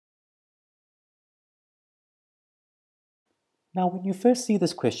Now, when you first see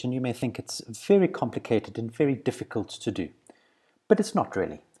this question, you may think it's very complicated and very difficult to do, but it's not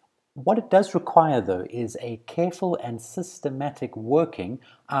really. What it does require, though, is a careful and systematic working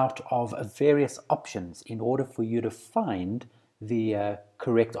out of various options in order for you to find the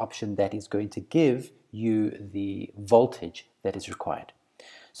correct option that is going to give you the voltage that is required.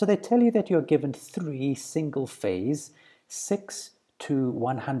 So they tell you that you're given 3 single-phase 6 to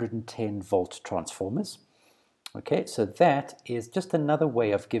 110 volt transformers. Okay, so that is just another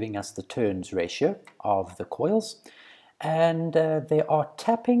way of giving us the turns ratio of the coils. And there are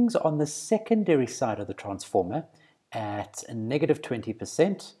tappings on the secondary side of the transformer at negative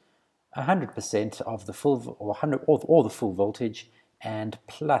 20%, 100% of the full, or 100, or the full voltage, and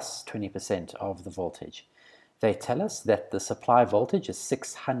plus 20% of the voltage. They tell us that the supply voltage is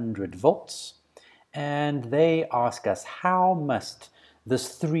 600 volts, and they ask us how must this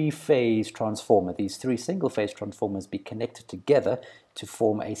three-phase transformer, these 3 single-phase transformers, be connected together to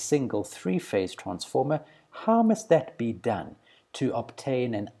form a single three-phase transformer. How must that be done to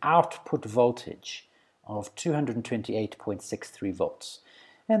obtain an output voltage of 228.63 volts?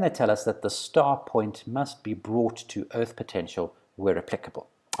 And they tell us that the star point must be brought to earth potential where applicable.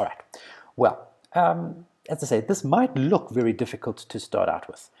 All right, well, as I say, this might look very difficult to start out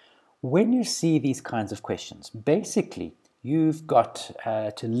with. When you see these kinds of questions, basically, you've got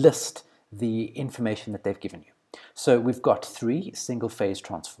to list the information that they've given you. So we've got 3 single-phase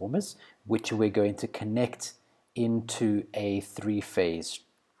transformers, which we're going to connect into a 3-phase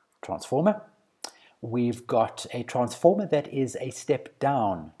transformer. We've got a transformer that is a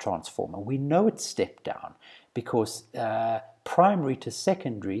step-down transformer. We know it's step-down because primary to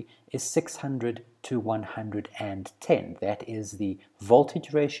secondary is 600 to 110. That is the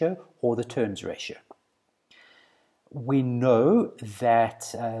voltage ratio or the turns ratio. We know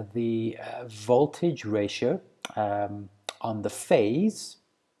that the voltage ratio on the phase,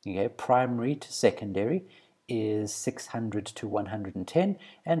 okay, primary to secondary, is 600 to 110,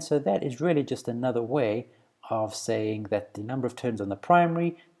 and so that is really just another way of saying that the number of turns on the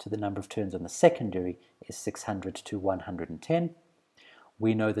primary to the number of turns on the secondary is 600 to 110.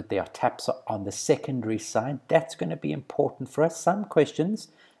 We know that there are taps on the secondary side. That's going to be important for us. Some questions,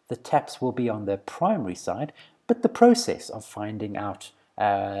 the taps will be on the primary side, but the process of finding out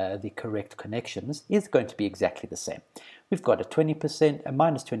the correct connections is going to be exactly the same. We've got a 20%, a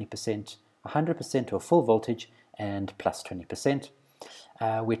minus 20%, 100% or full voltage, and plus 20%.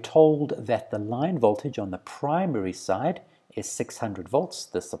 We're told that the line voltage on the primary side is 600 volts,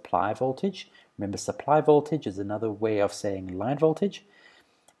 the supply voltage. Remember, supply voltage is another way of saying line voltage.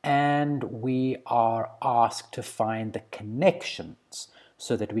 And we are asked to find the connections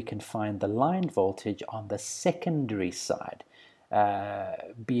so that we can find the line voltage on the secondary side,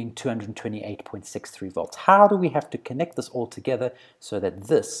 being 228.63 volts. How do we have to connect this all together so that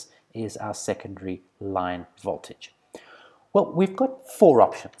this is our secondary line voltage? Well, we've got 4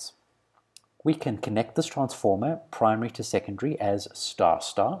 options. We can connect this transformer primary to secondary as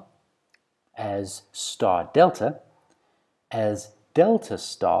star-star, as star-delta, as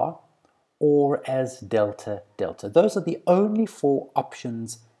delta-star, or as delta-delta. Those are the only 4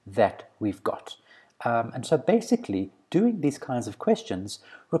 options that we've got. And so basically, doing these kinds of questions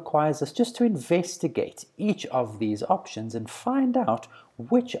requires us just to investigate each of these options and find out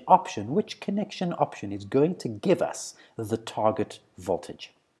which option, which connection option is going to give us the target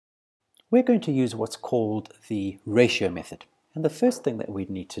voltage. We're going to use what's called the ratio method. And the first thing that we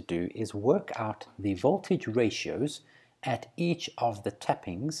need to do is work out the voltage ratios at each of the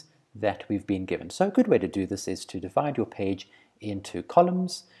tappings that we've been given. So a good way to do this is to divide your page into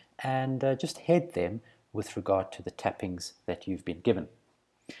columns and just head them with regard to the tappings that you've been given.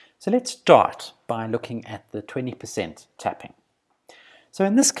 So let's start by looking at the 20% tapping. So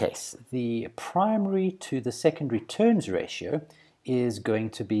in this case, the primary to the secondary turns ratio is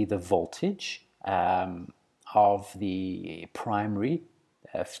going to be the voltage of the primary,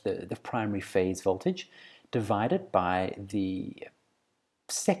 the primary phase voltage, divided by the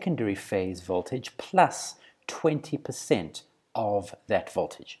secondary phase voltage plus 20% of that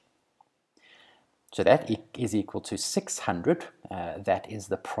voltage. So that is equal to 600, that is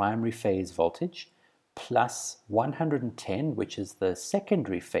the primary phase voltage, plus 110, which is the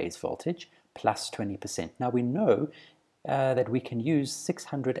secondary phase voltage, plus 20%. Now we know that we can use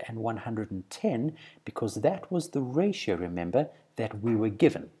 600 and 110 because that was the ratio, remember, that we were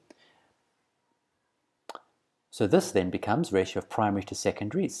given. So this then becomes ratio of primary to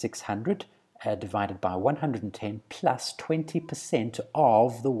secondary, 600 divided by 110 plus 20%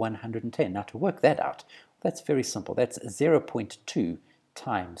 of the 110. Now to work that out, that's very simple. That's 0.2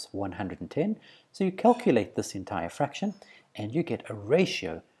 times 110. So you calculate this entire fraction and you get a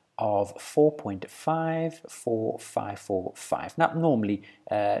ratio of 4.54545. Now, normally,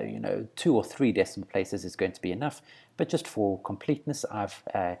 2 or 3 decimal places is going to be enough, but just for completeness, I've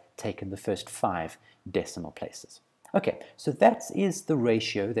taken the first 5 decimal places. Okay, so that is the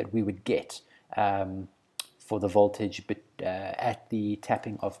ratio that we would get for the voltage at the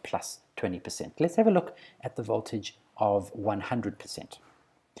tapping of plus 20%. Let's have a look at the voltage of 100%.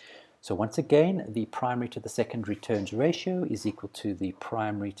 So once again, the primary to the secondary turns ratio is equal to the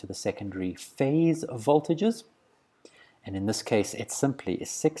primary to the secondary phase voltages. And in this case, it simply is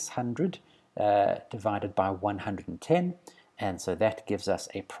 600 divided by 110. And so that gives us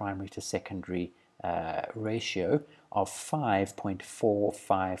a primary to secondary ratio of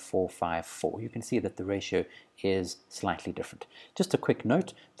 5.45454. You can see that the ratio is slightly different. Just a quick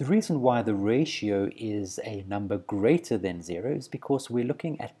note, the reason why the ratio is a number greater than 0 is because we're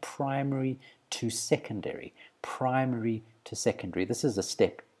looking at primary to secondary. Primary to secondary. This is a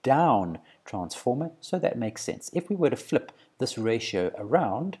step down transformer, so that makes sense. If we were to flip this ratio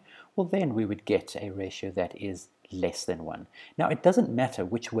around, well then we would get a ratio that is less than 1. Now, it doesn't matter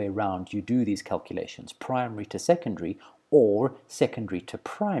which way around you do these calculations, primary to secondary or secondary to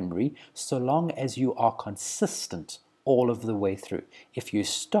primary, so long as you are consistent all of the way through. If you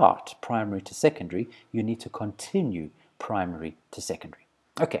start primary to secondary, you need to continue primary to secondary.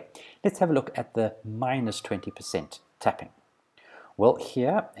 Okay, let's have a look at the minus 20% tapping. Well,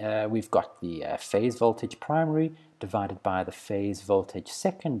 here we've got the phase voltage primary divided by the phase voltage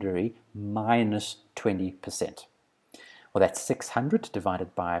secondary minus 20%. Well, that's 600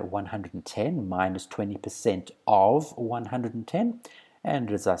 divided by 110 minus 20% of 110.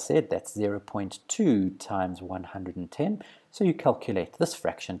 And as I said, that's 0.2 times 110. So you calculate this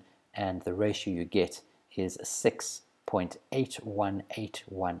fraction, and the ratio you get is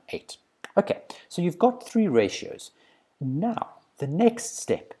 6.81818. Okay, so you've got 3 ratios. Now, the next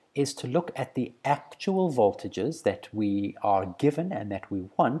step is to look at the actual voltages that we are given and that we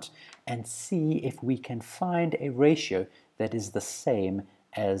want and see if we can find a ratio that is the same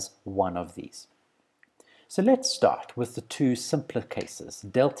as one of these. So let's start with the 2 simpler cases,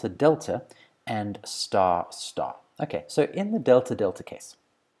 delta delta and star star. Okay, so in the delta delta case,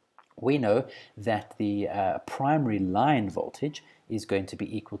 we know that the primary line voltage is going to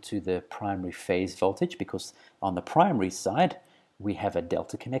be equal to the primary phase voltage, because on the primary side we have a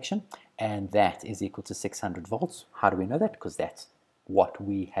delta connection, and that is equal to 600 volts. How do we know that? Because that's what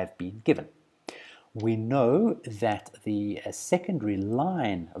we have been given. We know that the secondary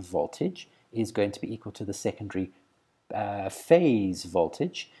line voltage is going to be equal to the secondary phase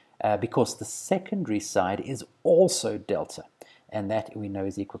voltage because the secondary side is also delta, and that we know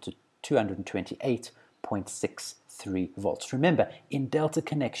is equal to 228.63 volts. Remember, in delta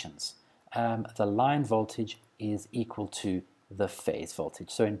connections, the line voltage is equal to the phase voltage.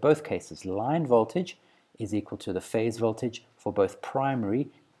 So in both cases, line voltage is equal to the phase voltage for both primary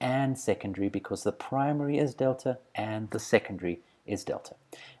and secondary, because the primary is delta and the secondary is delta.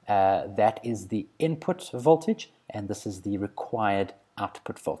 That is the input voltage, and this is the required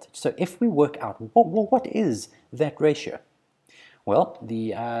output voltage. So if we work out, what is that ratio? Well,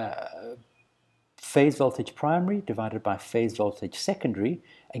 the phase voltage primary divided by phase voltage secondary.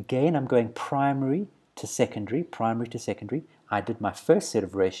 Again, I'm going primary to secondary, primary to secondary. I did my first set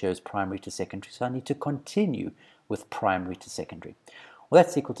of ratios primary to secondary, so I need to continue with primary to secondary. Well,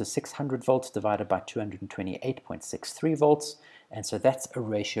 that's equal to 600 volts divided by 228.63 volts, and so that's a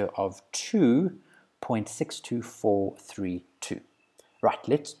ratio of 2.62432. Right,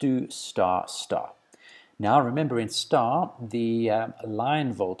 let's do star star. Now remember, in star, the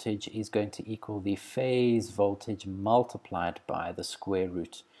line voltage is going to equal the phase voltage multiplied by the square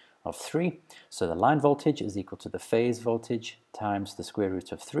root of 3. So the line voltage is equal to the phase voltage times the square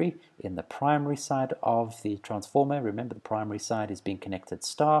root of 3 in the primary side of the transformer. Remember, the primary side is being connected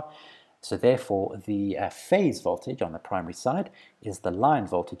star. So therefore, the phase voltage on the primary side is the line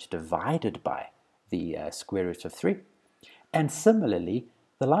voltage divided by the square root of 3. And similarly,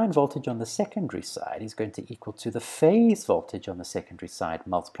 the line voltage on the secondary side is going to equal to the phase voltage on the secondary side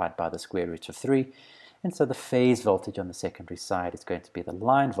multiplied by the square root of 3. And so the phase voltage on the secondary side is going to be the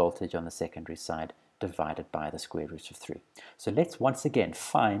line voltage on the secondary side divided by the square root of 3. So let's once again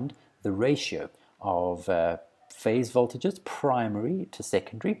find the ratio of phase voltages primary to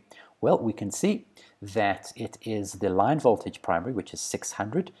secondary. Well, we can see that it is the line voltage primary, which is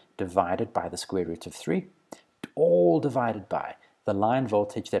 600, divided by the square root of 3, all divided by the line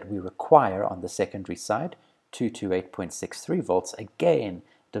voltage that we require on the secondary side, 228.63 volts, again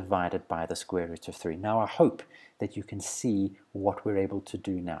divided by the square root of 3. Now I hope that you can see what we're able to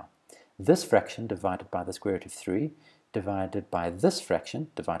do now. This fraction divided by the square root of 3 divided by this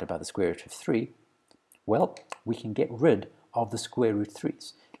fraction divided by the square root of 3, well, we can get rid of the square root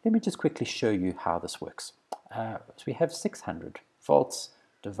 3's. Let me just quickly show you how this works. So we have 600 volts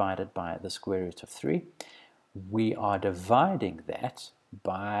divided by the square root of 3. We are dividing that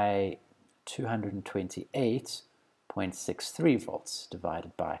by 228.63 volts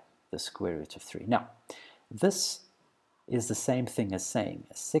divided by the square root of 3. Now, this is the same thing as saying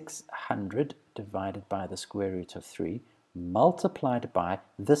 600 divided by the square root of 3 multiplied by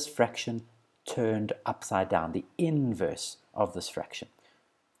this fraction turned upside down, the inverse of this fraction.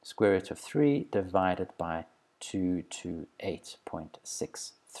 Square root of 3 divided by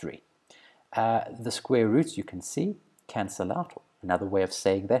 228.63. The square roots, you can see, cancel out. Another way of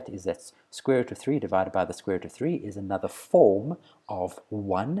saying that is that square root of 3 divided by the square root of 3 is another form of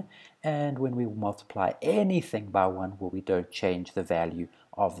 1. And when we multiply anything by 1, well, we don't change the value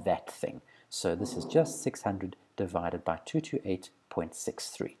of that thing. So this is just 600 divided by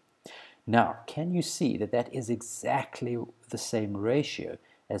 228.63. Now, can you see that that is exactly the same ratio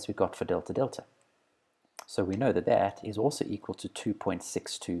as we got for delta delta? So we know that that is also equal to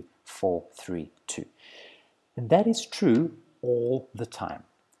 2.62432. And that is true all the time.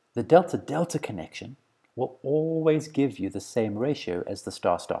 The delta-delta connection will always give you the same ratio as the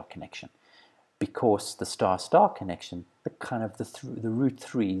star-star connection, because the star-star connection, the root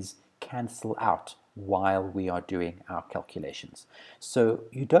 3's cancel out while we are doing our calculations. So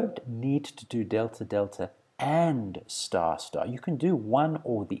you don't need to do delta-delta and star-star. You can do one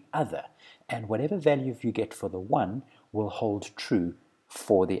or the other, and whatever value you get for the one will hold true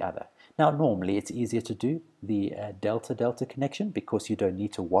for the other. Now, normally it's easier to do the delta-delta connection because you don't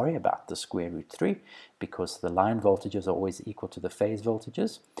need to worry about the square root 3 because the line voltages are always equal to the phase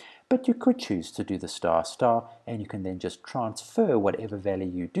voltages. But you could choose to do the star-star, and you can then just transfer whatever value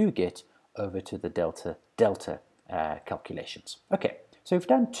you do get over to the delta-delta calculations. Okay, so we've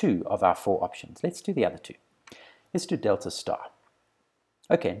done 2 of our 4 options. Let's do the other 2. Let's do delta star.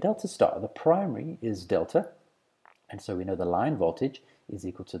 Okay, in delta star, the primary is delta, and so we know the line voltage is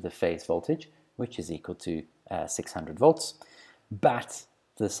equal to the phase voltage, which is equal to 600 volts. But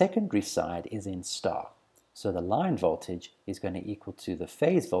the secondary side is in star. So the line voltage is going to equal to the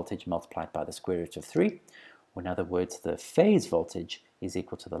phase voltage multiplied by the square root of 3. Or in other words, the phase voltage is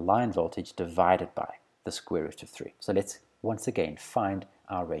equal to the line voltage divided by the square root of 3. So let's once again find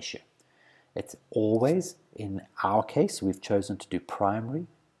our ratio. It's always, in our case, we've chosen to do primary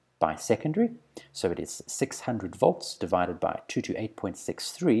by secondary. So it is 600 volts divided by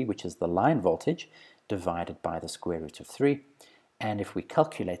 228.63, which is the line voltage, divided by the square root of 3. And if we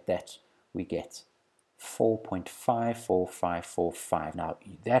calculate that, we get 4.54545. Now,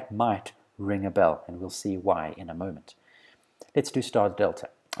 that might ring a bell, and we'll see why in a moment. Let's do star delta.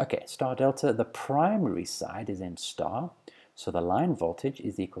 Okay, star delta, the primary side is in star, so the line voltage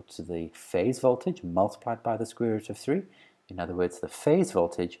is equal to the phase voltage multiplied by the square root of 3. In other words, the phase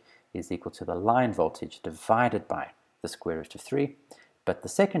voltage is equal to the line voltage divided by the square root of 3. But the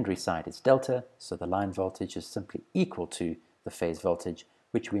secondary side is delta, so the line voltage is simply equal to the phase voltage,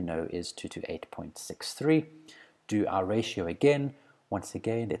 which we know is 228.63. Do our ratio again. Once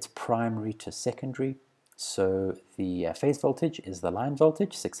again, it's primary to secondary. So the phase voltage is the line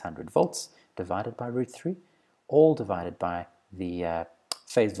voltage, 600 volts, divided by root 3, all divided by the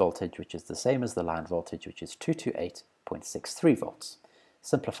phase voltage, which is the same as the line voltage, which is 228.63 volts.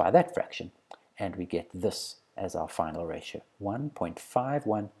 Simplify that fraction, and we get this as our final ratio,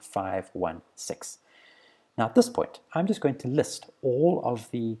 1.51516. Now at this point, I'm just going to list all of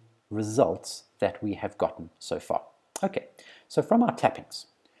the results that we have gotten so far. Okay, so from our tappings,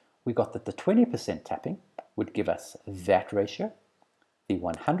 we got that the 20% tapping would give us that ratio, the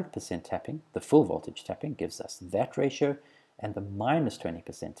 100% tapping, the full voltage tapping, gives us that ratio, and the minus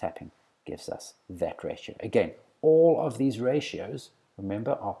 20% tapping gives us that ratio. Again, all of these ratios,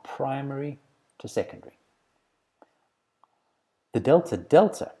 remember, are primary to secondary. The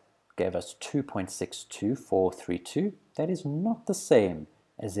delta-delta gave us 2.62432. That is not the same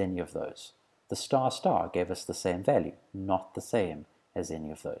as any of those. The star-star gave us the same value, not the same as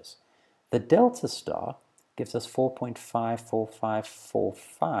any of those. The delta star gives us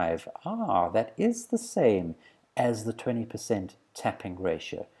 4.54545. That is the same as the 20% tapping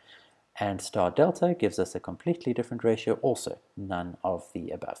ratio. And star delta gives us a completely different ratio, also none of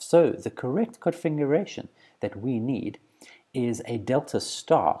the above. So the correct configuration that we need is a delta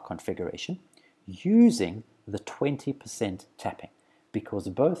star configuration using the 20% tapping, because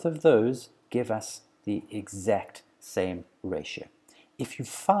both of those give us the exact same ratio. If you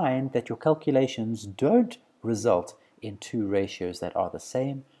find that your calculations don't result in two ratios that are the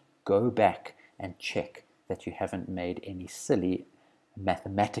same, go back and check that you haven't made any silly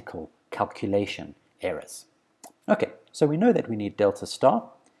mathematical calculation errors. Okay, so we know that we need delta star,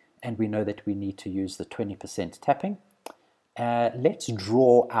 and we know that we need to use the 20% tapping. Let's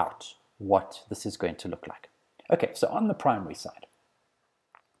draw out what this is going to look like. Okay, so on the primary side,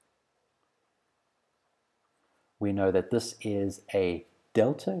 we know that this is a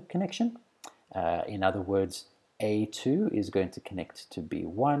delta connection. In other words, A2 is going to connect to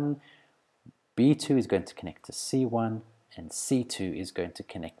B1, B2 is going to connect to C1, and C2 is going to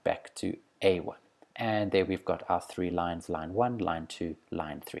connect back to A1. And there we've got our three lines, line 1, line 2,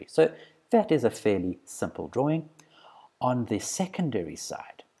 line 3. So that is a fairly simple drawing. On the secondary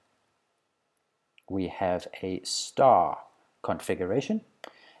side, we have a star configuration,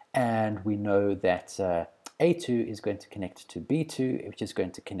 and we know that A2 is going to connect to B2, which is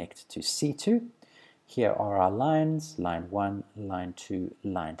going to connect to C2. Here are our lines, line 1, line 2,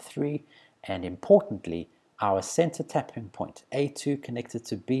 line 3, and importantly, our center tapping point, A2 connected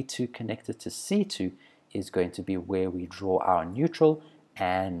to B2 connected to C2, is going to be where we draw our neutral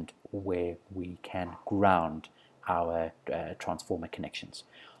and where we can ground our transformer connections.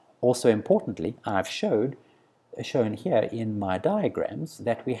 Also importantly, I've shown here in my diagrams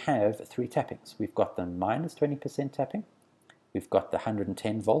that we have three tappings. We've got the minus 20% tapping, we've got the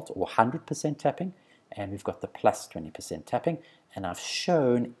 110 volt or 100% tapping, and we've got the plus 20% tapping. And I've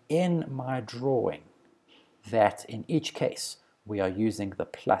shown in my drawing that in each case we are using the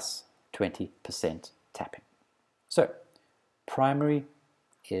plus 20% tapping. So primary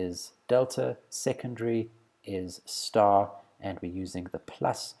is delta, secondary is star, and we're using the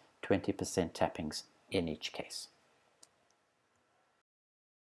plus 20% tappings in each case.